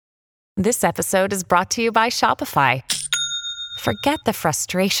This episode is brought to you by Shopify. Forget the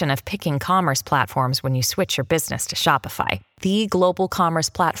frustration of picking commerce platforms when you switch your business to Shopify, the global commerce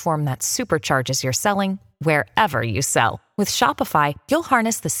platform that supercharges your selling wherever you sell. With Shopify, you'll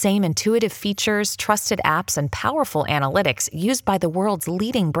harness the same intuitive features, trusted apps, and powerful analytics used by the world's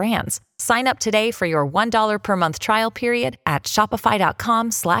leading brands. Sign up today for your $1 per month trial period at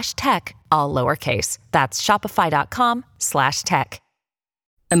shopify.com/tech, all lowercase. That's shopify.com/tech.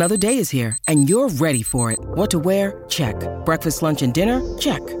 Another day is here, and you're ready for it. What to wear? Check. Breakfast, lunch, and dinner?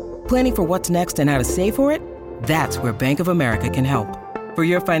 Check. Planning for what's next and how to save for it? That's where Bank of America can help. For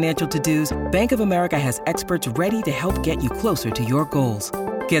your financial to-dos, Bank of America has experts ready to help get you closer to your goals.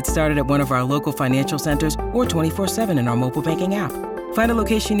 Get started at one of our local financial centers or 24/7 in our mobile banking app. Find a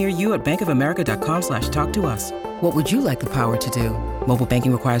location near you at bankofamerica.com/talktous. What would you like the power to do? Mobile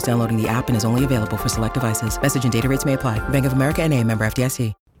banking requires downloading the app and is only available for select devices. Message and data rates may apply. Bank of America NA, member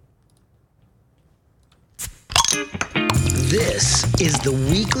FDIC. This is the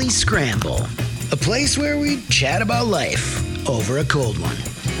Weekly Scramble, a place where we chat about life over a cold one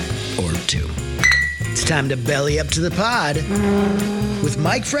or two. It's time to belly up to the pod with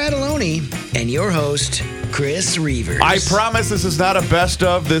Mike Fratelloni and your host, Chris Reavers. I promise this is not a best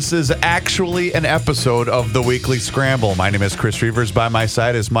of. This is actually an episode of the Weekly Scramble. My name is Chris Reavers. By my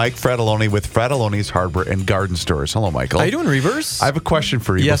side is Mike Fratelloni with Fratelloni's Hardware and Garden Stores. Hello, Michael. How you doing, Reavers? I have a question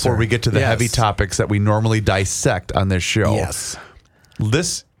for you before we get to the heavy topics that we normally dissect on this show. Yes.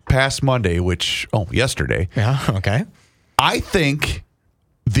 This past Monday, yesterday. Yeah, okay. I think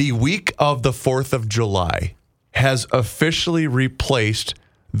the week of the 4th of July has officially replaced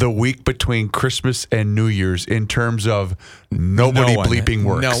the week between Christmas and New Year's in terms of nobody bleeping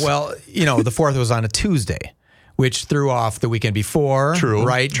works. No, well, the 4th was on a Tuesday, which threw off the weekend before. True.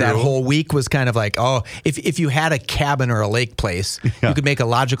 Right? True. That whole week was kind of like, if you had a cabin or a lake place, you could make a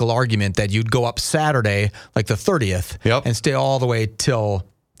logical argument that you'd go up Saturday, like the 30th, and stay all the way till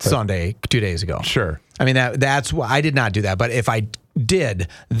Sunday 2 days ago. Sure. I mean, that's why I did not do that. But if I did,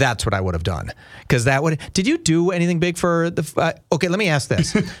 that's what I would have done. Because did you do anything big for the, okay, let me ask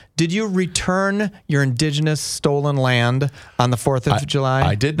this. Did you return your indigenous stolen land on the 4th of July?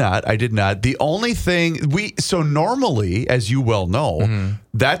 I did not. The only thing so normally, as you well know,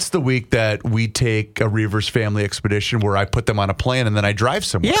 that's the week that we take a Reavers family expedition where I put them on a plane and then I drive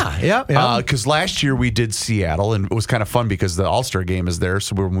somewhere. Yeah. Because last year we did Seattle and it was kind of fun because the All-Star game is there.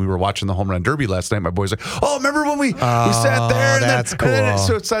 So when we were watching the Home Run Derby last night, my boys like, remember when we sat there? And that's cool.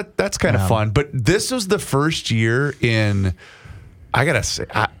 So that's kind of fun. But this was the first year in, I got to say,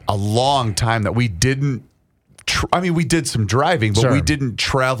 a long time that we didn't, we did some driving, but we didn't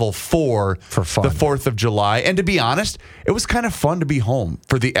travel for fun. The 4th of July. And to be honest, it was kind of fun to be home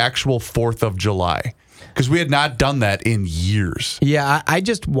for the actual 4th of July because we had not done that in years. Yeah, I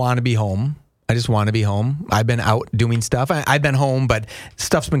just want to be home. I've been out doing stuff. I've been home, but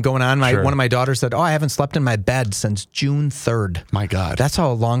stuff's been going on. One of my daughters said, I haven't slept in my bed since June 3rd. My God. That's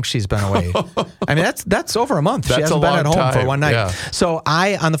how long she's been away. I mean, that's over a month. She hasn't been at home for one night. Yeah. So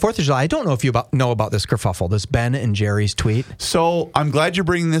on the 4th of July, I don't know if you know about this kerfuffle, this Ben and Jerry's tweet. So I'm glad you're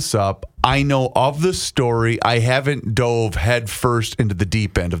bringing this up. I know of the story. I haven't dove head first into the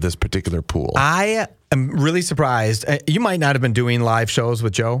deep end of this particular pool. I'm really surprised. You might not have been doing live shows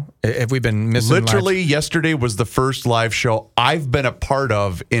with Joe. Have we been missing Literally, yesterday was the first live show I've been a part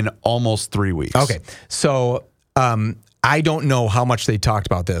of in almost 3 weeks. Okay. So I don't know how much they talked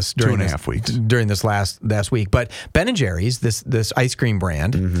about this during 2.5 weeks. During this last week. But Ben and Jerry's, this ice cream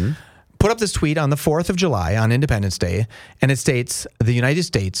brand, put up this tweet on the 4th of July on Independence Day, and it states, the United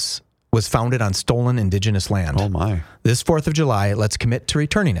States was founded on stolen indigenous land. Oh, my. This 4th of July, let's commit to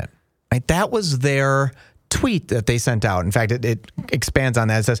returning it. Right? That was their tweet that they sent out. In fact, it expands on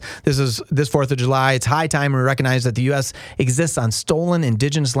that. It says, this 4th of July, it's high time we recognize that the U.S. exists on stolen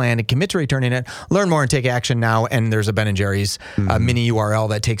indigenous land and commit to returning it. Learn more and take action now. And there's a Ben & Jerry's mini URL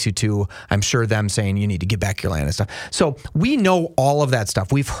that takes you to, I'm sure, them saying you need to give back your land and stuff. So we know all of that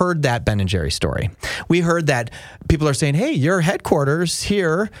stuff. We've heard that Ben & Jerry's story. We heard that people are saying, hey, your headquarters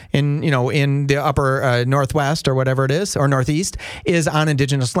here in the upper northwest or whatever it is, or northeast, is on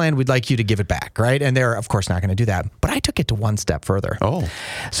indigenous land. We'd like you to give it back, right? And they're, of course, not going to do that. But I took it to one step further. Oh.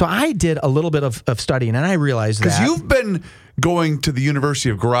 So I did a little bit of studying, and I realized that... Because you've been going to the University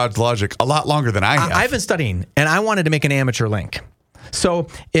of Garage Logic a lot longer than I have. I've been studying, and I wanted to make an amateur link. So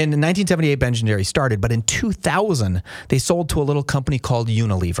in 1978, Ben & Jerry's started, but in 2000, they sold to a little company called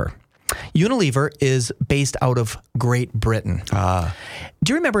Unilever. Unilever is based out of Great Britain. Do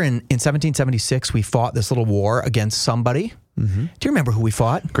you remember in 1776, we fought this little war against somebody? Do you remember who we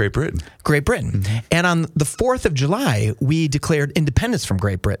fought? Great Britain. Great Britain. And on the 4th of July, we declared independence from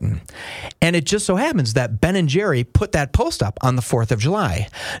Great Britain. And it just so happens that Ben & Jerry put that post up on the 4th of July.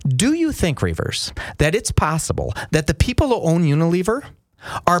 Do you think, Reavers, that it's possible that the people who own Unilever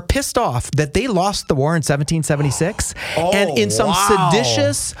are pissed off that they lost the war in 1776 and in some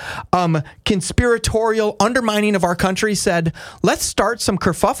seditious, conspiratorial undermining of our country said, let's start some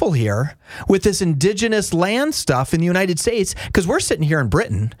kerfuffle here with this indigenous land stuff in the United States because we're sitting here in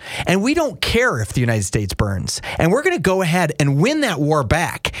Britain and we don't care if the United States burns. And we're going to go ahead and win that war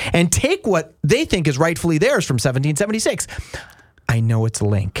back and take what they think is rightfully theirs from 1776. I know it's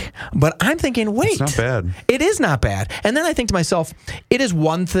Link, but I'm thinking, wait. It's not bad. It is not bad. And then I think to myself, it is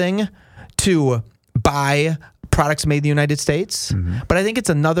one thing to buy products made in the United States, but I think it's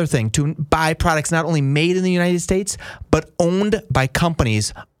another thing to buy products not only made in the United States, but owned by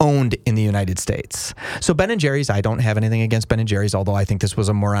companies owned in the United States. So Ben & Jerry's, I don't have anything against Ben & Jerry's, although I think this was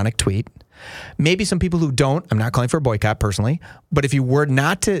a moronic tweet. Maybe some people who don't, I'm not calling for a boycott personally, but if you were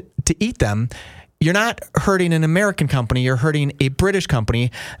not to eat them, you're not hurting an American company, you're hurting a British company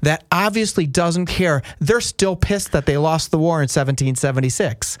that obviously doesn't care. They're still pissed that they lost the war in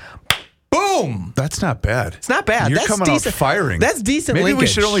 1776. Boom! That's not bad. It's not bad. You're That's coming decent. out firing. That's decent Maybe linkage. we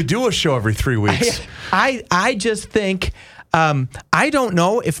should only do a show every 3 weeks. I just think, I don't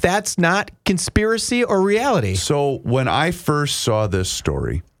know if that's not conspiracy or reality. So when I first saw this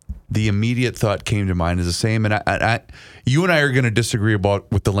story, the immediate thought came to mind is the same. And you and I are going to disagree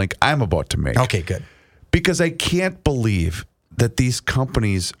with the link I'm about to make. Okay, good. Because I can't believe that these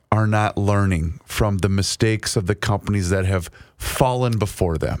companies are not learning from the mistakes of the companies that have fallen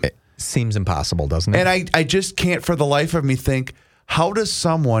before them. It seems impossible, doesn't it? And I just can't for the life of me think, how does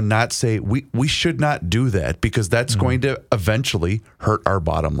someone not say, we should not do that because that's going to eventually hurt our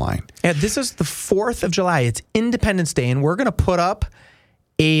bottom line? And this is the 4th of July. It's Independence Day, and we're going to put up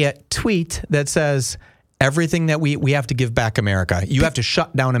a tweet that says everything that we have to give back America. You have to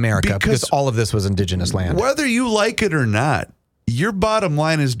shut down America because all of this was indigenous land. Whether you like it or not, your bottom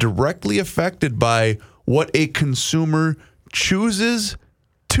line is directly affected by what a consumer chooses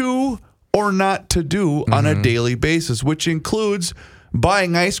to or not to do on a daily basis, which includes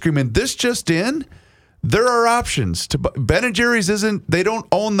buying ice cream. And this just in, there are options. Ben & Jerry's they don't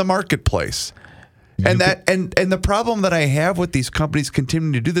own the marketplace. And the problem that I have with these companies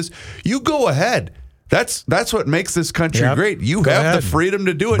continuing to do this, you go ahead. That's what makes this country great. You have the freedom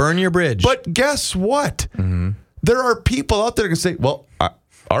to do it. Burn your bridge. But guess what? There are people out there who can say, well,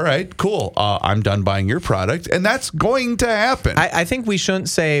 all right, cool. I'm done buying your product. And that's going to happen. I think we shouldn't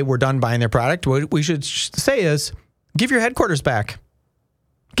say we're done buying their product. What we should say is give your headquarters back.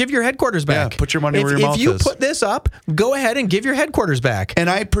 Give your headquarters back. Yeah, put your money where your mouth is. If you put this up, go ahead and give your headquarters back. And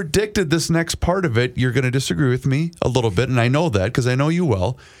I predicted this next part of it. You're going to disagree with me a little bit, and I know that because I know you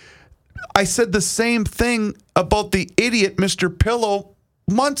will. I said the same thing about the idiot Mr. Pillow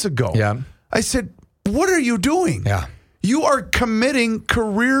months ago. Yeah. I said, what are you doing? Yeah. You are committing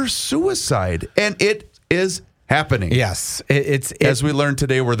career suicide, and it is happening. Yes. As we learned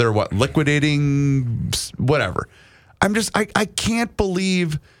today, where they're liquidating whatever. I can't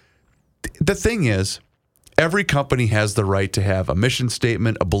believe. The thing is, every company has the right to have a mission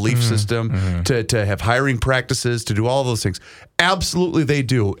statement, a belief system, to have hiring practices, to do all those things. Absolutely, they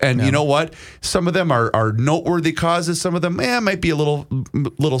do. And you know what? Some of them are noteworthy causes. Some of them might be a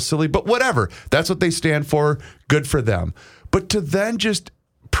little silly, but whatever. That's what they stand for. Good for them. But to then just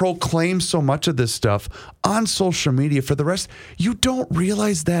proclaim so much of this stuff on social media for the rest, you don't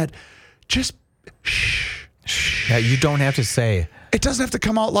realize that. Just shh. Yeah, you don't have to say. It doesn't have to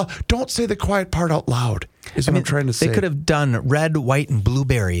come out loud. Don't say the quiet part out loud, is what I'm trying to say. They could have done red, white, and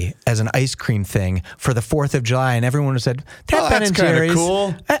blueberry as an ice cream thing for the 4th of July, and everyone would have said, that's kind of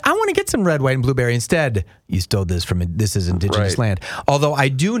cool. I want to get some red, white, and blueberry. Instead, you stole this from this is indigenous land. Although I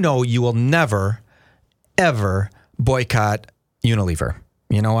do know you will never, ever boycott Unilever.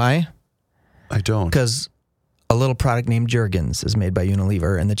 You know why? I don't. Because a little product named Jergens is made by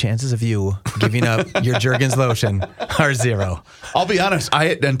Unilever, and the chances of you giving up your Jergens lotion are zero. I'll be honest,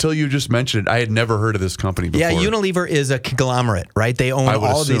 until you just mentioned it, I had never heard of this company before. Yeah, Unilever is a conglomerate, right? They own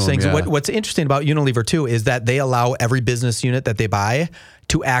all of these things. Yeah. What's interesting about Unilever, too, is that they allow every business unit that they buy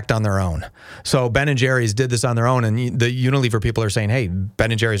to act on their own. So Ben & Jerry's did this on their own, and the Unilever people are saying, hey,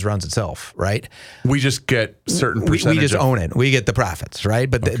 Ben & Jerry's runs itself, right? We just get certain percentage. We just own it. We get the profits,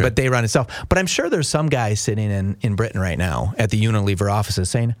 right? But but they run itself. But I'm sure there's some guy sitting in Britain right now at the Unilever offices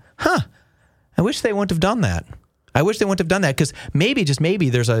saying, I wish they wouldn't have done that. I wish they wouldn't have done that because maybe, just maybe,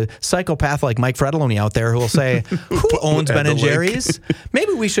 there's a psychopath like Mike Fredoloni out there who will say, who owns Ben & Jerry's?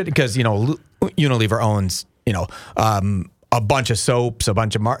 Maybe we should, because, Unilever owns, a bunch of soaps, a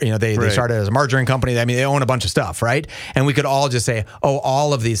bunch of, they Right. started as a margarine company. I mean, they own a bunch of stuff, right? And we could all just say, oh,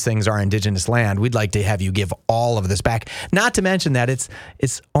 all of these things are indigenous land. We'd like to have you give all of this back. Not to mention that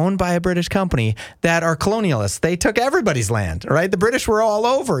it's owned by a British company that are colonialists. They took everybody's land, right? The British were all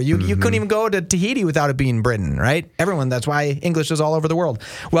over. You couldn't even go to Tahiti without it being Britain, right? Everyone, that's why English is all over the world.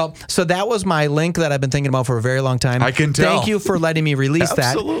 Well, so that was my link that I've been thinking about for a very long time. I can tell. Thank you for letting me release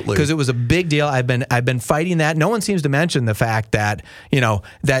that. Absolutely. Because it was a big deal. I've been fighting that. No one seems to mention the fact that,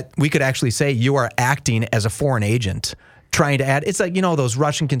 that we could actually say you are acting as a foreign agent. Trying to add, it's like, those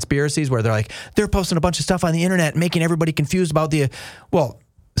Russian conspiracies where they're posting a bunch of stuff on the internet, making everybody confused about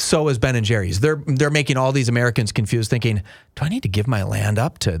so is Ben and Jerry's. They're making all these Americans confused, thinking, do I need to give my land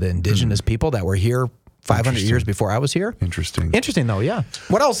up to the indigenous people that were here 500 years before I was here? Interesting though, yeah.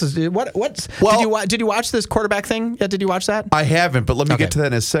 What else is did you watch this quarterback thing yet? Did you watch that? I haven't, but let me get to that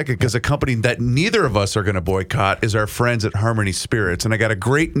in a second, because a company that neither of us are going to boycott is our friends at Harmony Spirits. And I got a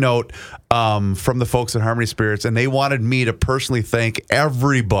great note from the folks at Harmony Spirits, and they wanted me to personally thank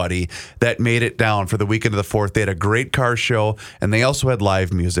everybody that made it down for the weekend of the 4th. They had a great car show, and they also had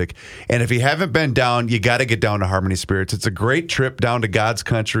live music. And if you haven't been down, you got to get down to Harmony Spirits. It's a great trip down to God's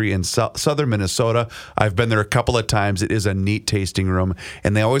country in southern Minnesota. I've been there a couple of times. It is a neat tasting room,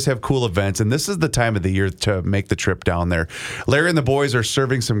 and they always have cool events. And this is the time of the year to make the trip down there. Larry and the boys are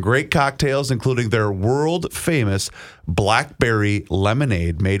serving some great cocktails, including their world famous blackberry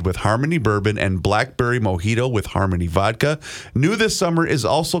lemonade made with Harmony bourbon and blackberry mojito with Harmony vodka. New this summer is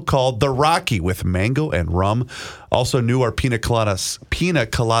also called the Rocky with mango and rum. Also new are pina colada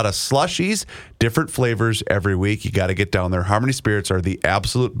slushies, different flavors every week. You got to get down there. Harmony Spirits are the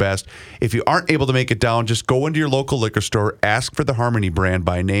absolute best. If you aren't able to make it down, just go into your local liquor store, ask for the Harmony brand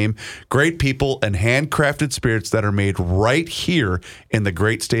by name. Great people and handcrafted spirits that are made right here in the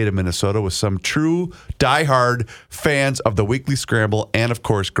great state of Minnesota with some true diehard fans of the Weekly Scramble and, of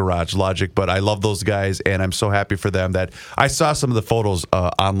course, Garage Logic. But I love those guys, and I'm so happy for them that I saw some of the photos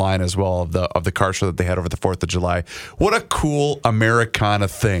online as well of the car show that they had over the 4th of July. What a cool Americana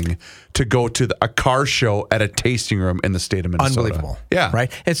thing to go to a car show at a tasting room in the state of Minnesota. Unbelievable. Yeah.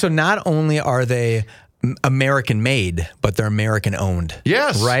 Right. And so not only are they American made, but they're American owned.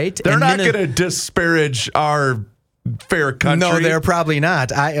 Yes. Right. They're And not going to disparage our fair country. No, they're probably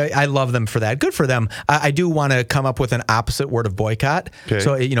not. I love them for that. Good for them. I do want to come up with an opposite word of boycott. Okay.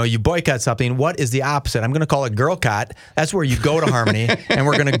 So, you boycott something. What is the opposite? I'm going to call it girl-cott. That's where you go to Harmony, and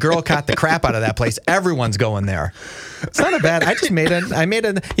we're going to girl-cott the crap out of that place. Everyone's going there. It's not a bad. I made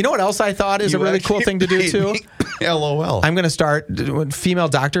a. You know what else I thought is a really cool thing to do too? LOL. I'm going to start female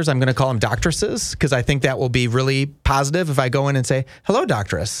doctors. I'm going to call them doctresses because I think that will be really positive if I go in and say, hello,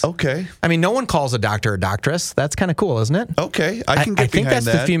 doctress. Okay. I mean, no one calls a doctor a doctress. That's kind of cool, isn't it? Okay. I can get I think behind that's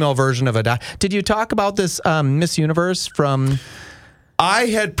that. the female version of a doc. Did you talk about this Miss Universe from... I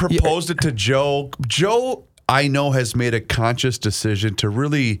had proposed it to Joe. Joe, I know, has made a conscious decision to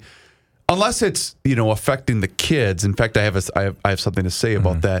really, unless it's, affecting the kids. In fact, I have something to say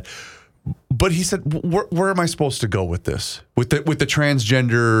about that. But he said, where am I supposed to go with this? With the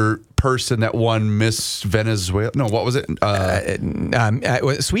transgender person that won Miss Venezuela? No, what was it?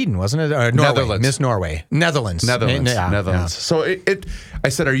 Sweden, wasn't it? Or Norway. Netherlands. Miss Norway. Netherlands. Yeah. So I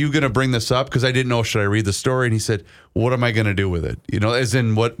said, are you going to bring this up? Because I didn't know, should I read the story? And he said, what am I going to do with it? As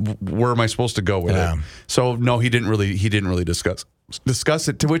in where am I supposed to go with it? So no, he didn't really discuss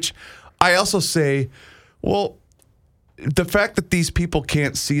it. To which I also say, well, the fact that these people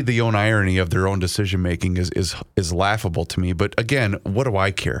can't see the own irony of their own decision making is laughable to me. But again, what do I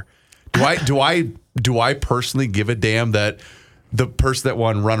care? Do I personally give a damn that the person that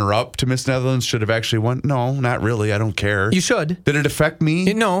won runner up to Miss Netherlands should have actually won? No, not really. I don't care. You should. Did it affect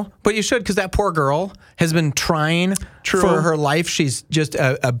me? No, but you should, because that poor girl has been trying for her life. She's just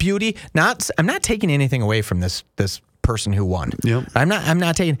a beauty. I'm not taking anything away from this person who won. Yep. I'm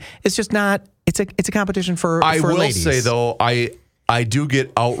not taking. It's just not. It's a competition for I will ladies. say though, I do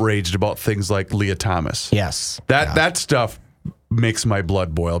get outraged about things like Leah Thomas. Yes. That stuff makes my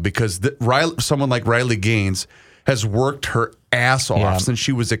blood boil because someone like Riley Gaines has worked her ass off since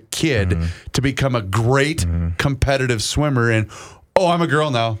she was a kid to become a great competitive swimmer. And I'm a girl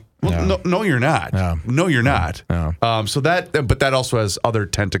now. Well, no, you're not. No, you're not. But that also has other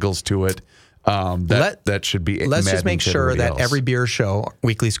tentacles to it. That should be. Let's just make sure that else. every beer show,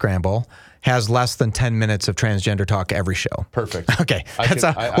 Weekly Scramble, has less than 10 minutes of transgender talk every show. Perfect. Okay.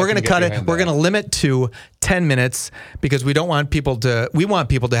 We're going to cut it. We're going to limit to 10 minutes because we don't want people to. We want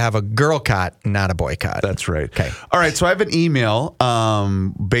people to have a girl-cott, not a boycott. That's right. Okay. All right. So I have an email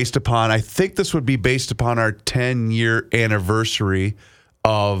based upon. I think this would be based upon our 10-year anniversary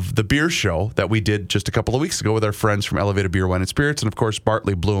of the beer show that we did just a couple of weeks ago with our friends from Elevated Beer, Wine, and Spirits, and of course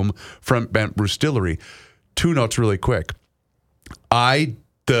Bartley Bloom from Bent Brew Distillery. 2 notes really quick. The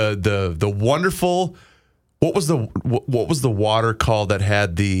wonderful, what was the water called that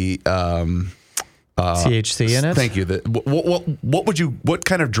had the THC in it? Thank you. What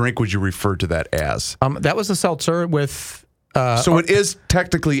kind of drink would you refer to that as? That was a seltzer with. So it is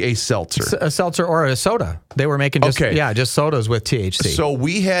technically a seltzer. A seltzer or a soda. They were making just sodas with THC. So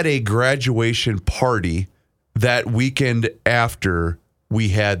we had a graduation party that weekend after we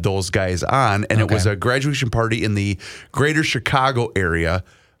had those guys on, and it was a graduation party in the greater Chicago area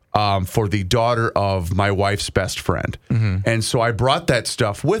for the daughter of my wife's best friend. Mm-hmm. And so I brought that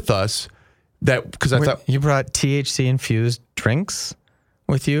stuff with us because I thought... You brought THC-infused drinks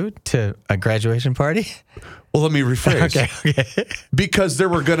with you to a graduation party? Well, let me rephrase. Okay. Because there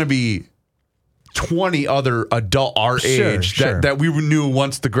were going to be 20 other adult our age that we knew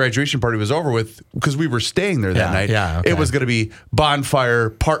once the graduation party was over with, because we were staying there that night. Yeah, okay. It was going to be bonfire,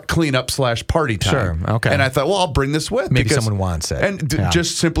 cleanup / party time. Sure, okay. And I thought, well, I'll bring this with. Maybe someone wants it. And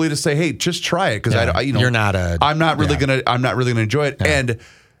just simply to say, hey, just try it. Because I'm not really going to enjoy it. Yeah. And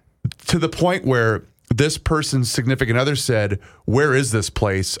to the point where this person's significant other said, where is this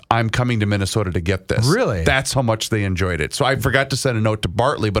place? I'm coming to Minnesota to get this. Really? That's how much they enjoyed it. So I forgot to send a note to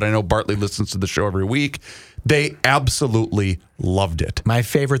Bartley, but I know Bartley listens to the show every week. They absolutely loved it. My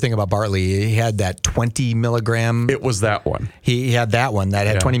favorite thing about Bartley, he had that 20 milligram. It was that one. He had that one that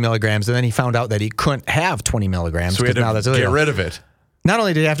had 20 milligrams, and then he found out that he couldn't have 20 milligrams. So he had to get rid of it. Not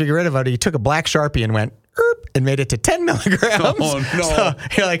only did he have to get rid of it, he took a black Sharpie and went, and made it to 10 milligrams. Oh, no. So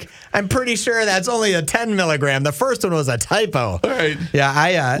you're like, I'm pretty sure that's only a 10 milligram. The first one was a typo. All right.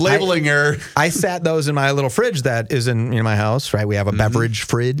 Yeah, labeling error. I sat those in my little fridge that is in my house, right? We have a beverage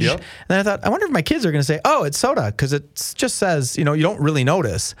fridge. Yep. And I thought, I wonder if my kids are going to say, oh, it's soda, because it just says, you don't really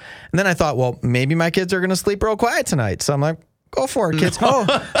notice. And then I thought, well, maybe my kids are going to sleep real quiet tonight. So I'm like, go for it, kids. No.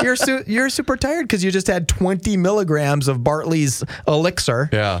 Oh, you're super tired because you just had 20 milligrams of Bartley's elixir.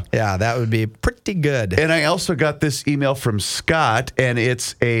 Yeah. Yeah, that would be pretty good. And I also got this email from Scott, and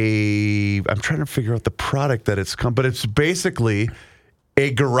it's I'm trying to figure out the product that it's come, but it's basically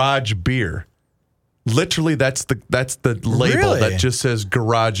a garage beer. Literally, that's the label that just says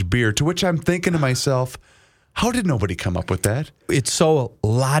garage beer, to which I'm thinking to myself, how did nobody come up with that? It's so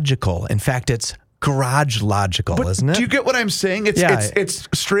logical. In fact, it's garage logical, isn't it? Do you get what I'm saying? It's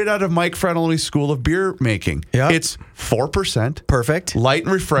straight out of Mike Fratelloni's School of Beer Making. Yeah. It's 4%. Perfect. Light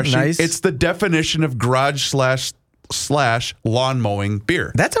and refreshing. Nice. It's the definition of garage / lawn mowing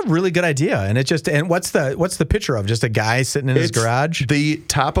beer. That's a really good idea. And what's the picture of? Just a guy sitting in his garage? The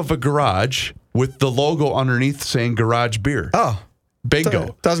top of a garage with the logo underneath saying garage beer. Oh.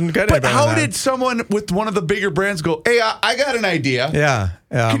 Bingo. Doesn't get But how did someone with one of the bigger brands go, hey, I got an idea? Yeah.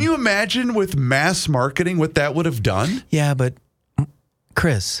 Can you imagine with mass marketing what that would have done? Yeah, but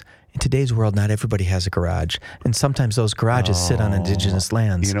Chris, in today's world, not everybody has a garage. And sometimes those garages sit on indigenous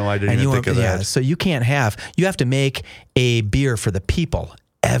lands. I didn't even think of that. Yeah, so you have to make a beer for the people.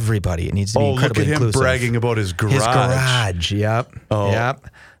 Everybody. It needs to be incredibly inclusive. Look at him bragging about his garage. His garage, yep. Oh. Yep.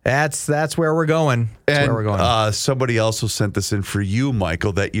 That's where we're going. Somebody also sent this in for you,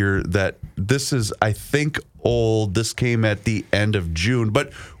 Michael, that this is, I think, old. This came at the end of June,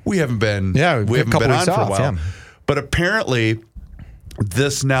 but we haven't been on for a while. Yeah. But apparently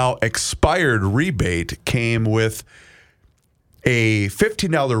this now expired rebate came with a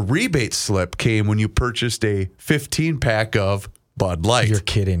 $15 rebate slip came when you purchased a 15-pack of Bud Light. You're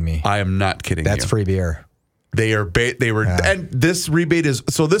kidding me. I am not kidding you. That's free beer. And this rebate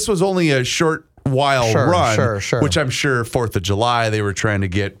this was only a short while run, which I'm sure 4th of July, they were trying to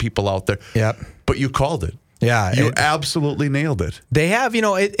get people out there. Yep. But you called it. Yeah. You absolutely nailed it. They have,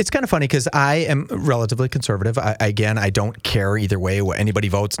 it's kind of funny because I am relatively conservative. I don't care either way what anybody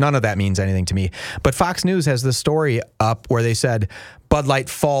votes. None of that means anything to me. But Fox News has this story up where they said Bud Light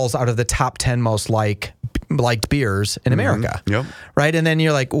falls out of the top 10 most liked beers in America. Yep. Right? And then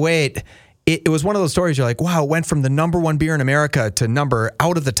you're like, wait. It was one of those stories you're like, wow, it went from the number one beer in America to number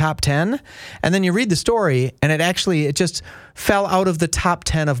out of the top 10. And then you read the story and it just fell out of the top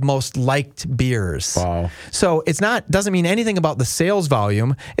 10 of most liked beers. Wow. So doesn't mean anything about the sales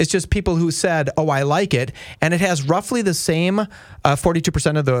volume. It's just people who said, oh, I like it. And it has roughly the same,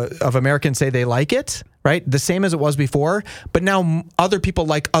 42% of Americans say they like it, right? The same as it was before. But now other people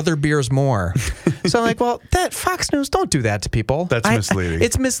like other beers more. So I'm like, well, that Fox News, don't do that to people. That's misleading.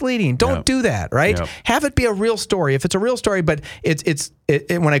 It's misleading. Don't do that, right? Yep. Have it be a real story. If it's a real story, but it's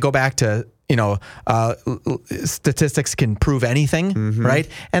when I go back to, statistics can prove anything, right?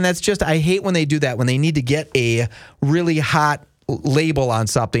 And that's just, I hate when they do that, when they need to get a really hot label on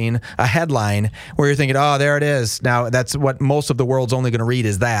something, a headline, where you're thinking, oh, there it is. Now that's what most of the world's only going to read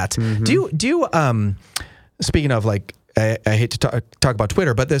is that. Mm-hmm. Do you speaking of like, I hate to talk about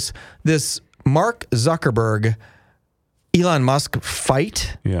Twitter, but this Mark Zuckerberg, Elon Musk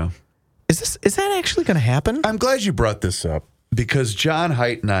fight. Yeah. Is that actually going to happen? I'm glad you brought this up because John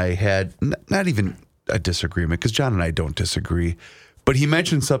Haidt and I had not even a disagreement because John and I don't disagree, but he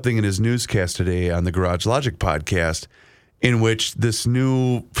mentioned something in his newscast today on the Garage Logic podcast in which this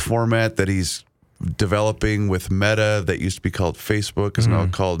new format that he's developing with Meta that used to be called Facebook is now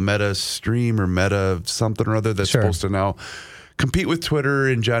called Meta Stream or Meta something or other that's supposed to now compete with Twitter.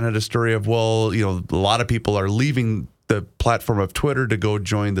 And John had a story of, well, a lot of people are leaving the platform of Twitter to go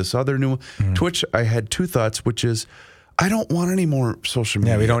join this other new Twitch. I had two thoughts, which is I don't want any more social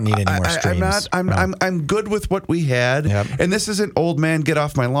media. Yeah, we don't need any more streams. I'm good with what we had. Yep. And this isn't old man get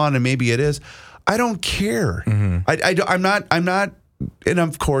off my lawn, and maybe it is. I don't care. I'm not. And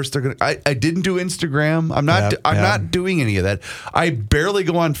of course they're gonna. I didn't do Instagram. I'm not doing any of that. I barely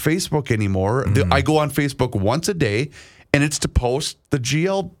go on Facebook anymore. I go on Facebook once a day. And it's to post the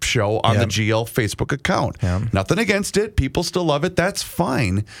GL show on the GL Facebook account. Nothing against it. People still love it. That's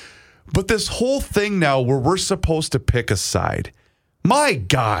fine. But this whole thing now where we're supposed to pick a side. My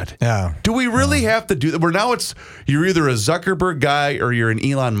God. Yeah. Do we really have to do that? Where now you're either a Zuckerberg guy or you're an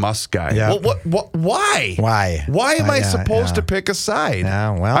Elon Musk guy. Yeah. Well, why? Why? Why am I supposed to pick a side?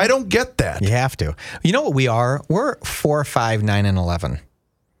 Yeah, well, I don't get that. You have to. You know what we are? We're 4, 5, 9, and 11. Do you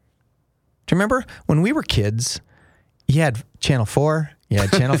remember when we were kids? You had Channel 4, you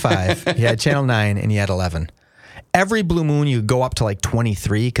had Channel 5, you had Channel 9, and you had 11. Every blue moon, you go up to like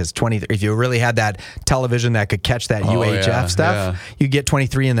 23, because if you really had that television that could catch that UHF stuff, you get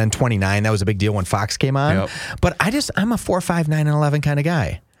 23 and then 29. That was a big deal when Fox came on. Yep. But I'm a 4, 5, 9, and 11 kind of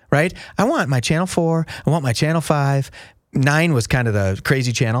guy, right? I want my Channel 4, I want my Channel 5. 9 was kind of the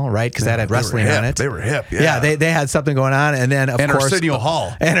crazy channel, right? Because that had wrestling on it. They were hip, they had something going on. And then, of course... Arsenio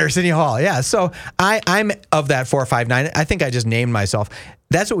Hall. And Arsenio Hall, yeah. So I'm of that 4, 5, 9. I think I just named myself.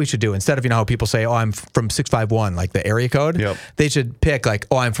 That's what we should do. Instead of, how people say, oh, I'm from 651, like the area code. Yep. They should pick like,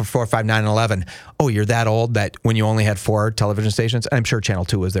 oh, I'm from 4, 5, 9, and 11. Oh, you're that old that when you only had 4 television stations. I'm sure Channel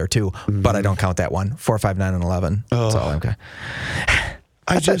 2 was there too, but I don't count that one. 4, 5, 9, and 11. That's all okay.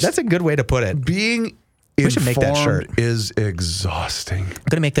 That's a good way to put it. We should make that shirt. Is exhausting. I'm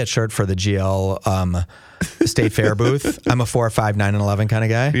going to make that shirt for the GL State Fair booth. I'm a 4, 5, 9, and 11 kind of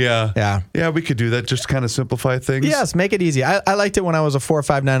guy. Yeah, we could do that. Just kind of simplify things. Yes, make it easy. I liked it when I was a 4,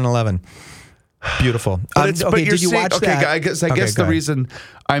 5, 9, and 11. Beautiful. Did you watch that? I guess the reason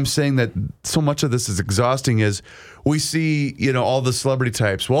I'm saying that so much of this is exhausting is we see, all the celebrity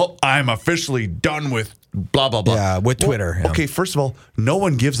types. Well, I'm officially done with blah, blah, blah. Yeah, with Twitter. Well, okay, first of all, no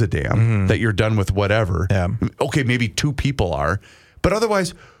one gives a damn that you're done with whatever. Yeah. Okay, maybe 2 people are. But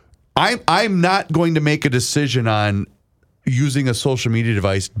otherwise, I'm not going to make a decision on using a social media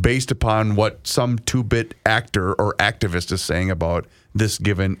device based upon what some 2-bit actor or activist is saying about this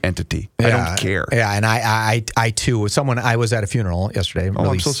given entity. I don't care. Yeah, and I too, I was at a funeral yesterday.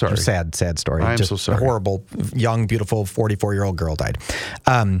 Oh, I'm so sorry. Sad story. I'm so sorry. A horrible, young, beautiful 44-year-old girl died.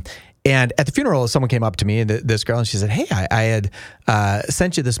 And at the funeral, someone came up to me, this girl, and she said, hey, I had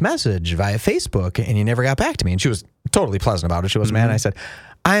sent you this message via Facebook, and you never got back to me. And she was totally pleasant about it. She wasn't mad. And I said,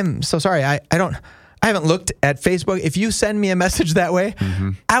 I'm so sorry. I haven't looked at Facebook. If you send me a message that way,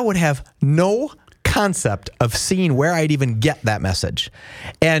 I would have no concept of seeing where I'd even get that message.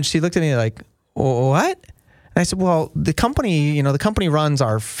 And she looked at me like, what? And I said, well, the company runs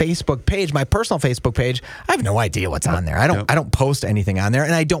our Facebook page, my personal Facebook page. I have no idea what's on there. I don't post anything on there,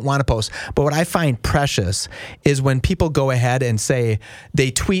 and I don't want to post. But what I find precious is when people go ahead and say,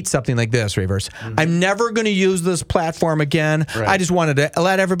 they tweet something like this, Reavers, I'm never going to use this platform again. Right. I just wanted to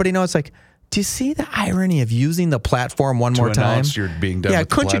let everybody know. It's like, do you see the irony of using the platform one more time? You're being done with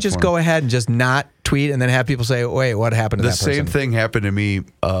the couldn't you just go ahead and just not tweet and then have people say, wait, what happened to that person? The same thing happened to me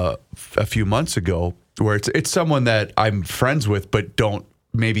a few months ago, where it's someone that I'm friends with but don't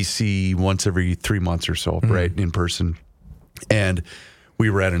maybe see once every 3 months or so, right, in person. And we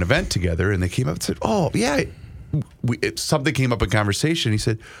were at an event together, and they came up and said, oh, yeah, something came up in conversation. He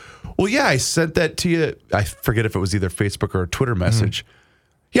said, well, yeah, I sent that to you. I forget if it was either Facebook or a Twitter message.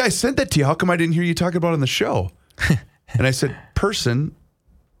 Yeah, I sent that to you. How come I didn't hear you talk about it on the show? And I said, person,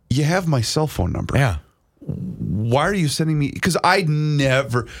 you have my cell phone number. Yeah. Why are you sending me? Because I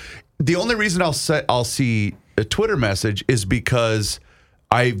never. The only reason I'll see a Twitter message is because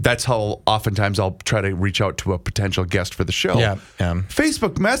that's how oftentimes I'll try to reach out to a potential guest for the show. Yeah.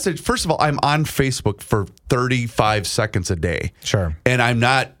 Facebook message. First of all, I'm on Facebook for 35 seconds a day. Sure. And I'm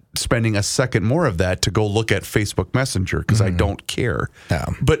not spending a second more of that to go look at Facebook Messenger because I don't care. Yeah.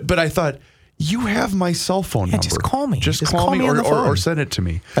 But I thought, you have my cell phone number. Just call me. Just call me on the phone. or send it to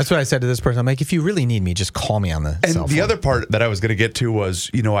me. That's what I said to this person. I'm like, if you really need me, just call me on the cell phone. And the other part that I was going to get to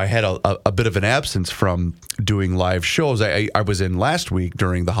was, I had a bit of an absence from doing live shows. I was in last week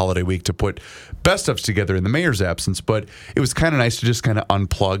during the holiday week to put best ofs together in the mayor's absence, but it was kind of nice to just kind of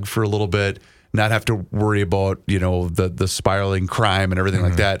unplug for a little bit, not have to worry about, the spiraling crime and everything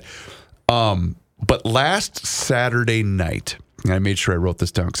like that. But last Saturday night, and I made sure I wrote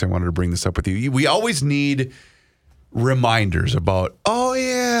this down because I wanted to bring this up with you. We always need reminders about,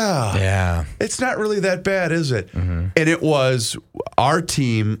 yeah, it's not really that bad, is it? Mm-hmm. And it was, our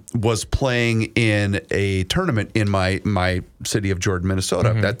team was playing in a tournament in my city of Jordan,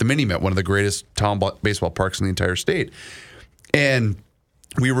 Minnesota, at the Mini Met, one of the greatest town baseball parks in the entire state. And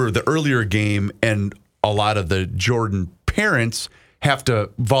we were the earlier game, and a lot of the Jordan parents have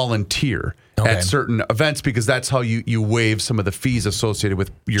to volunteer at certain events because that's how you waive some of the fees associated with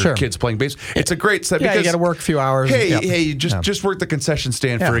your kids playing baseball. It's a great set because you got to work a few hours. Hey, just work the concession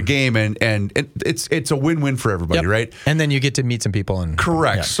stand for a game, and it's a win-win for everybody, right? And then you get to meet some people.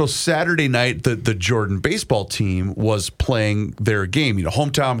 Correct. Yeah. So Saturday night, the Jordan baseball team was playing their game.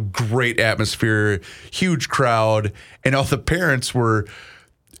 Hometown, great atmosphere, huge crowd, and all the parents were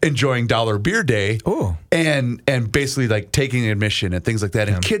enjoying Dollar Beer Day. Ooh. and basically like taking admission and things like that.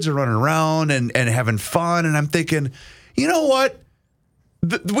 And kids are running around and having fun. And I'm thinking, you know what?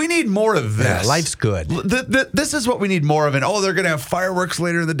 We need more of this. Yeah, life's good. This is what we need more of. And they're going to have fireworks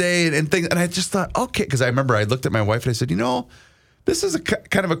later in the day and things. And I just thought, okay, because I remember I looked at my wife and I said, this is a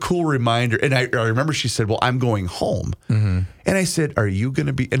kind of a cool reminder. And I remember she said, well, I'm going home. Mm-hmm. And I said, are you going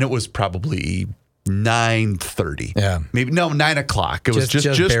to be? And it was probably 9:30. Yeah. Maybe 9 o'clock. It was just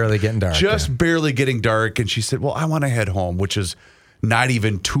barely getting dark. Just barely getting dark. And she said, well, I want to head home, which is not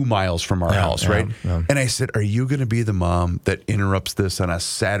even 2 miles from our house, right? Yeah. And I said, are you going to be the mom that interrupts this on a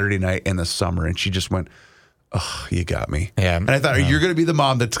Saturday night in the summer? And she just went, oh, you got me. Yeah. And I thought, you're going to be the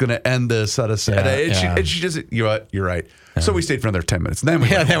mom that's going to end this on a Saturday. And she just, you know what? You're right. Yeah. So we stayed for another 10 minutes. And then we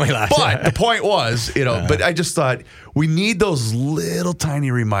left. But the point was, but I just thought we need those little tiny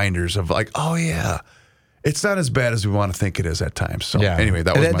reminders of like, oh, yeah, it's not as bad as we want to think it is at times. So anyway,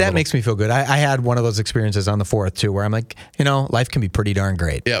 that makes me feel good. I had one of those experiences on the 4th too, where I'm like, life can be pretty darn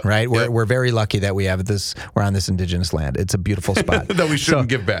great. Yep. Right? Yep. We're very lucky that we're on this indigenous land. It's a beautiful spot. that we shouldn't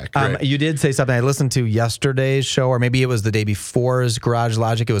give back. Right? You did say something. I listened to yesterday's show, or maybe it was the day before's Garage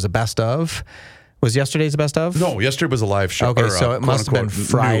Logic. It was a best of. Was yesterday's a best of? No, yesterday was a live show. Okay, so it must have been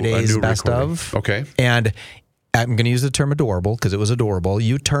Friday's best recording. of. Okay. And I'm going to use the term adorable because it was adorable.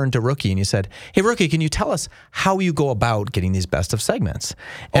 You turned to Rookie and you said, hey, Rookie, can you tell us how you go about getting these best of segments?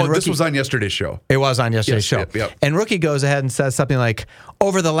 And this was on yesterday's show. It was on yesterday's show. Yep. And Rookie goes ahead and says something like,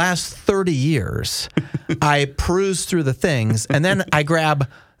 over the last 30 years, I peruse through the things and then I grab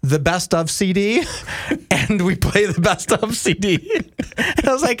the best of CD and we play the best of CD. And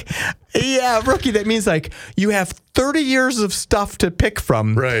I was like, yeah, Rookie, that means like you have 30 years of stuff to pick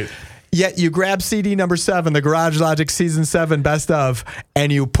from. Right. Yet you grab CD number 7, the Garage Logic Season 7 Best Of,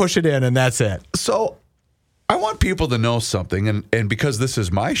 and you push it in, and that's it. So I want people to know something, and because this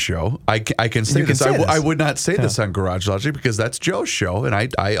is my show, I can say this. I would not say this on Garage Logic because that's Joe's show, and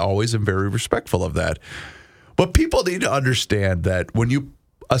I always am very respectful of that. But people need to understand that when you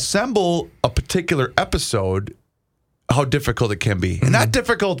assemble a particular episode, how difficult it can be. And not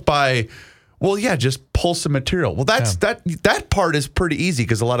difficult by... well, yeah, just pull some material. Well, that part is pretty easy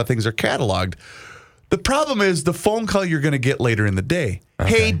because a lot of things are cataloged. The problem is the phone call you're going to get later in the day. Okay.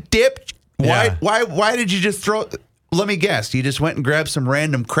 Hey, Dip, why did you just throw? Let me guess. You just went and grabbed some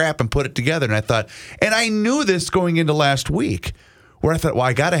random crap and put it together. And I thought, and I knew this going into last week, where I thought, well,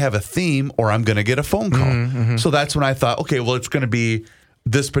 I got to have a theme or I'm going to get a phone call. Mm-hmm. So that's when I thought, okay, well, it's going to be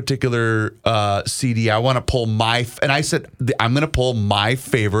this particular CD. I want to pull and I said, I'm going to pull my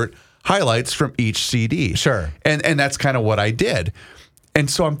favorite highlights from each CD. Sure. And that's kind of what I did. And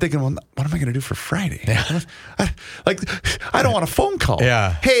so I'm thinking, well, what am I going to do for Friday? Yeah. I don't want a phone call.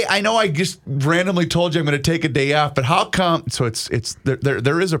 Yeah. Hey, I know I just randomly told you I'm going to take a day off, but how come? So it's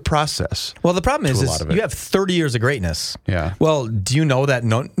there is a process. Well, the problem is you have 30 years of greatness. Yeah. Well, do you know that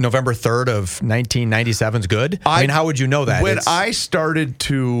November 3rd of 1997 is good? I mean, how would you know that? When I started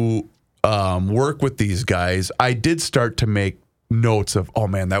to work with these guys, I did start to make notes of, oh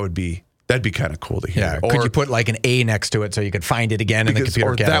man, that'd be kind of cool to hear. Yeah. Or, could you put like an A next to it so you could find it again in the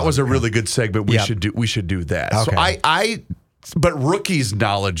computer catalog? That was a really good segment. We should do that. Okay. So I but rookie's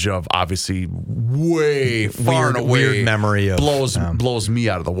knowledge of obviously way far and away weird memory of, blows me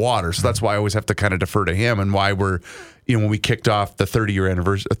out of the water. So that's why I always have to kind of defer to him, and why we're, when we kicked off the 30-year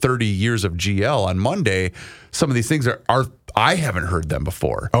anniversary, 30 years of GL on Monday, some of these things are I haven't heard them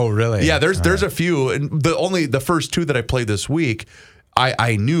before. Oh, really? Yeah, there's a few, and the first two that I played this week,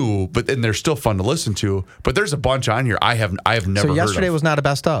 I knew, but then they're still fun to listen to. But there's a bunch on here I have never heard of. So yesterday was not a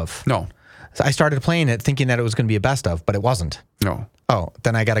best of? No. So I started playing it thinking that it was going to be a best of, but it wasn't. No. Oh,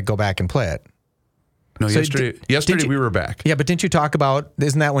 then I got to go back and play it. No, So yesterday we were back. Yeah, but didn't you talk about,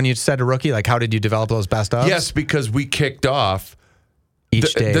 isn't that when you said a rookie, like how did you develop those best ofs? Yes, because we kicked off.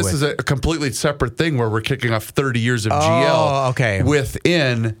 Each day. This is a completely separate thing where we're kicking off 30 years of GL okay.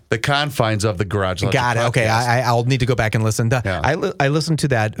 within the confines of the Garage Logic Got it. Okay, podcast. I'll need to go back and listen. Yeah. I listened to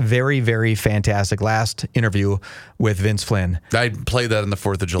that very, very fantastic last interview with Vince Flynn. I played that on the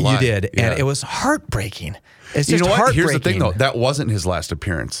 4th of July. You did, Yeah. and it was heartbreaking. It's You just know what? heartbreaking. Here's the thing, though. That wasn't his last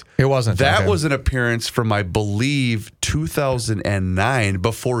appearance. It wasn't. That okay. was an appearance from, I believe, 2009,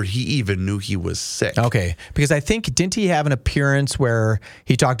 before he even knew he was sick. Okay, because I think, didn't he have an appearance where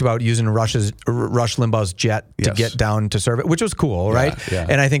he talked about using Rush Limbaugh's jet to Yes. get down to serve it, which was cool, right? Yeah.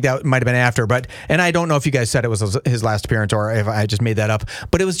 And I think that might have been after, and I don't know if you guys said it was his last appearance or if I just made that up,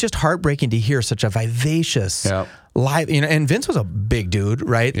 but it was just heartbreaking to hear such a vivacious. Yeah. Live, and Vince was a big dude,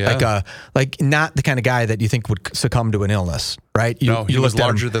 right? Yeah. Like not the kind of guy that you think would succumb to an illness, right? He was looked at him-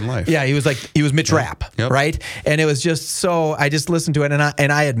 larger than life. Yeah, he was Mitch Rapp, Yep. right? And it was just so, I just listened to it,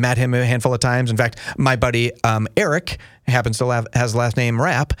 and I had met him a handful of times. In fact, my buddy Eric happens to has the last name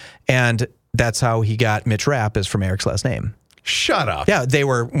Rapp, and that's how he got Mitch Rapp, is from Eric's last name. Shut up. Yeah, they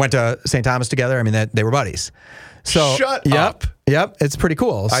went to St. Thomas together. I mean, they were buddies. So Shut yep, up. Yep, it's pretty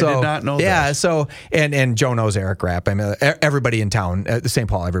cool. I did not know that. Yeah, so and Joe knows Eric Rapp. I mean, everybody in town, St.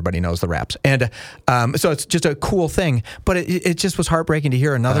 Paul, everybody knows the Rapps, and so it's just a cool thing. But it just was heartbreaking to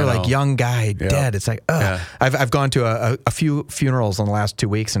hear another like young guy dead. It's like, ugh. Yeah. I've gone to a few funerals in the last 2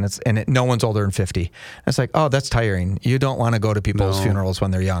 weeks, and no one's older than 50. And it's like, oh, that's tiring. You don't want to go to people's funerals when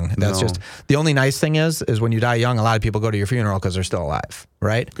they're young. That's just the only nice thing is when you die young, a lot of people go to your funeral because they're still alive,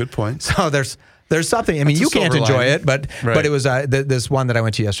 right? Good point. So there's something. I mean, That's a you can't silver enjoy lining. it, but Right. it was this one that I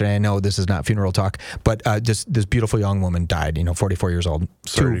went to yesterday. I know this is not funeral talk, but just this beautiful young woman died. 44 years old.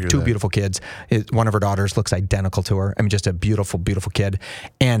 Sorry to hear Two that. beautiful kids. One of her daughters looks identical to her. I mean, just a beautiful, beautiful kid,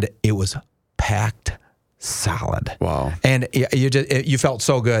 and it was packed solid. Wow. And you felt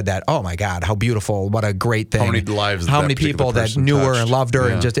so good that, oh my God, how beautiful, what a great thing. How many lives how that many particular people that person knew her touched. and loved her,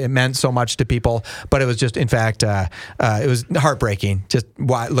 Yeah. and just it meant so much to people. But it was just, in fact, it was heartbreaking just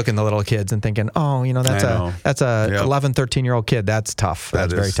looking at the little kids and thinking, oh, that's I know. that's a Yep. 11, 13-year-old kid. That's tough.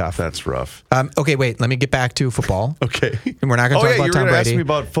 That's very tough. That's rough. Okay, wait, let me get back to football. Okay. And we're not going to talk about you were Tom gonna Brady. ask me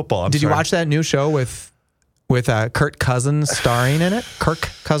about football. Did you watch that new show with Kirk Cousins starring in it? Kirk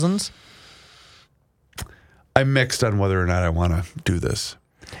Cousins? I'm mixed on whether or not I want to do this.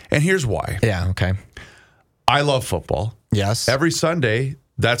 And here's why. Yeah, okay. I love football. Yes. Every Sunday,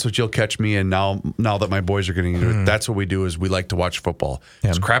 that's what you'll catch me in now that my boys are getting into it. That's what we do is we like to watch football.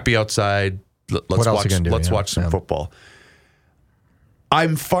 It's crappy outside. Let's What else are watch you gonna do? let's Yeah, watch some yeah. football.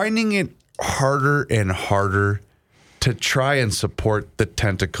 I'm finding it harder and harder to try and support the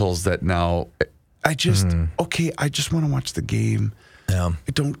tentacles that now I just I just want to watch the game. Yeah.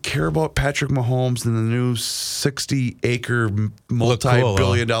 I don't care about Patrick Mahomes and the new 60-acre Looked cool,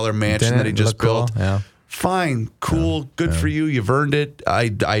 multi-billion-dollar mansion Didn't that he it just look cool? built. Yeah. Fine, cool, good for you. You've earned it. I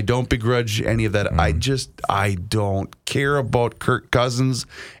don't begrudge any of that. I don't care about Kirk Cousins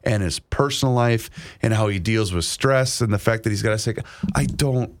and his personal life and how he deals with stress and the fact that he's got to say, I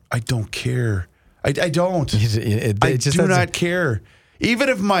don't care. I don't. I do not care. Even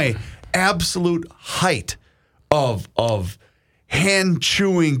if my absolute height of hand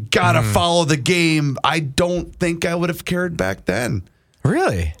chewing, gotta follow the game, I don't think I would have cared back then.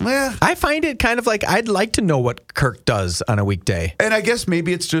 Really? Yeah. I find it kind of like I'd like to know what Kirk does on a weekday. And I guess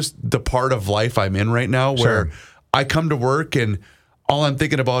maybe it's just the part of life I'm in right now where Sure. I come to work and all I'm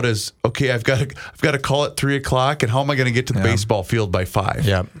thinking about is, okay, I've got to call at 3:00, and how am I going to get to the baseball field by 5?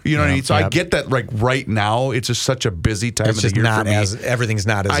 Yep. You know what I mean? So I Yep. get that. Like right now, it's just such a busy time It's of the just year not for me. everything's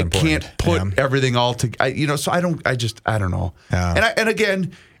not as I important. can't put everything all together. So I don't know. Yeah. And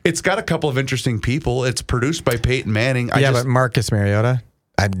again, it's got a couple of interesting people. It's produced by Peyton Manning. But Marcus Mariota,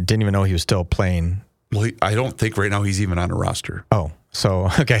 I didn't even know he was still playing. I don't think right now he's even on a roster. Oh, so,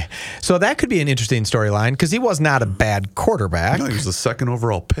 okay. So that could be an interesting storyline because he was not a bad quarterback. No, he was the second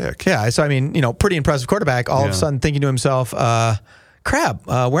overall pick. Yeah. So, I mean, pretty impressive quarterback. All of a sudden thinking to himself, crap,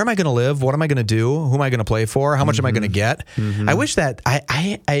 where am I going to live? What am I going to do? Who am I going to play for? How much am I going to get? I wish that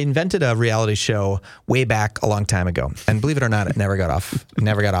I invented a reality show way back a long time ago. And believe it or not, it never got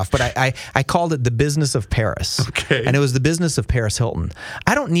off. But I called it The Business of Paris. Okay. And it was the business of Paris Hilton.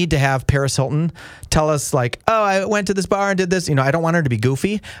 I don't need to have Paris Hilton tell us like, oh, I went to this bar and did this. I don't want her to be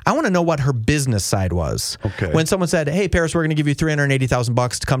goofy. I want to know what her business side was. Okay. When someone said, hey, Paris, we're going to give you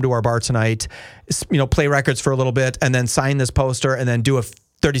 $380,000 to come to our bar tonight, play records for a little bit and then sign this poster and then do a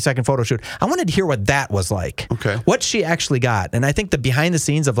 30-second photo shoot. I wanted to hear what that was like. Okay. What she actually got. And I think the behind the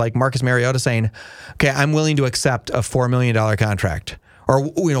scenes of like Marcus Mariota saying, okay, I'm willing to accept a $4 million contract. Or,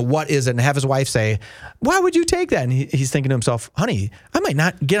 what is it? And have his wife say, why would you take that? And he's thinking to himself, honey, I might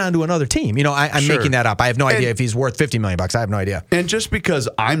not get onto another team. I'm Sure. making that up. I have no idea if he's worth $50 million. I have no idea. And just because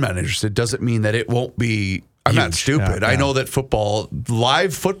I'm not interested doesn't mean that it won't be. I'm not Huge. stupid. Yeah, I yeah. know that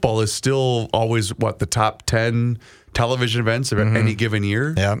live football is still always the top 10 television events of any given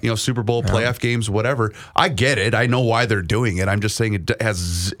year. Yeah. Super Bowl, playoff games, whatever. I get it. I know why they're doing it. I'm just saying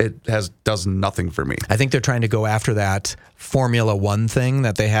it does nothing for me. I think they're trying to go after that Formula One thing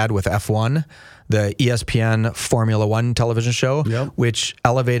that they had with F1, the ESPN Formula One television show, which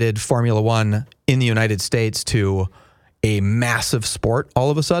elevated Formula One in the United States to a massive sport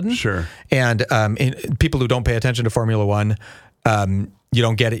all of a sudden. Sure. And people who don't pay attention to Formula One, you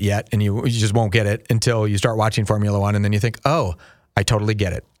don't get it yet, and you just won't get it until you start watching Formula One, and then you think, oh, I totally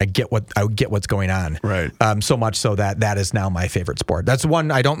get it. I get what's going on. Right. So much so that is now my favorite sport. That's one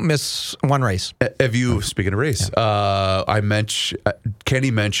I don't miss one race. Have you, speaking of race,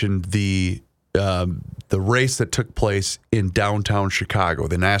 Kenny mentioned the race that took place in downtown Chicago,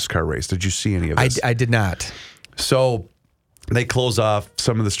 the NASCAR race. Did you see any of this? I did not. So they close off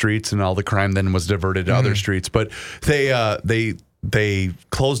some of the streets, and all the crime then was diverted to other streets. But they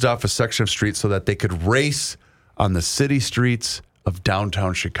closed off a section of streets so that they could race on the city streets of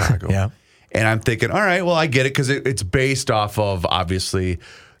downtown Chicago. Yeah. And I'm thinking, all right, well, I get it because it's based off of obviously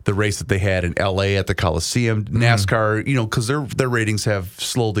the race that they had in LA at the Coliseum. NASCAR, because their ratings have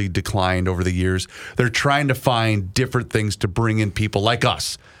slowly declined over the years. They're trying to find different things to bring in people like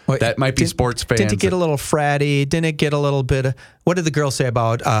us. That might be sports fans. Didn't it get a little fratty? Didn't it get a little bit what did the girl say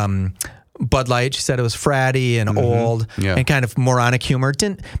about Bud Light? She said it was fratty and old and kind of moronic humor.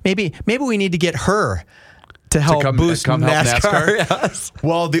 Maybe we need to get her to help boost NASCAR. Yes.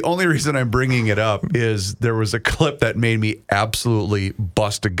 Well, the only reason I'm bringing it up is there was a clip that made me absolutely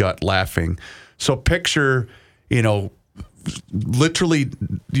bust a gut laughing. So picture, literally,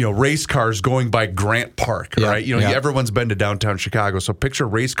 race cars going by Grant Park, right? Everyone's been to downtown Chicago. So picture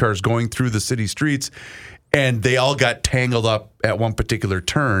race cars going through the city streets, and they all got tangled up at one particular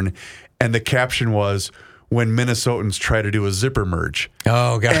turn. And the caption was, when Minnesotans try to do a zipper merge.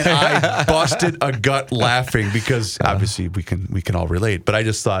 Oh, God. And I busted a gut laughing because obviously we can all relate. But I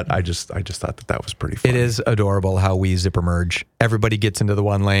just thought that was pretty funny. It is adorable how we zipper merge. Everybody gets into the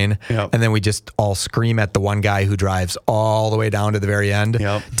one lane, and then we just all scream at the one guy who drives all the way down to the very end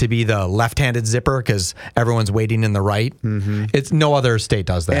to be the left-handed zipper because everyone's waiting in the right. It's no other state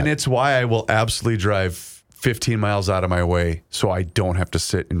does that. And it's why I will absolutely drive 15 miles out of my way so I don't have to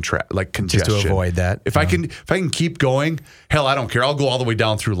sit in congestion. Just to avoid that. If I can keep going, hell, I don't care. I'll go all the way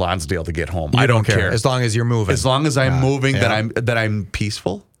down through Lonsdale to get home. I don't care. As long as you're moving. As long as I'm moving, that I'm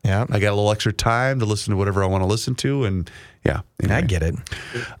peaceful. Yeah. I got a little extra time to listen to whatever I want to listen to. And anyway. I get it.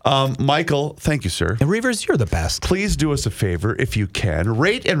 Michael, thank you, sir. And Reavers, you're the best. Please do us a favor, if you can,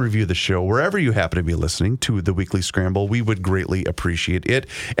 rate and review the show wherever you happen to be listening to the Weekly Scramble. We would greatly appreciate it.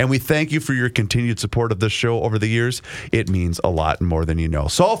 And we thank you for your continued support of this show over the years. It means a lot more than you know.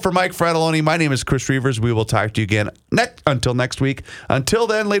 So for Mike Fratelloni, my name is Chris Reavers. We will talk to you again until next week. Until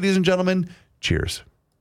then, ladies and gentlemen, cheers.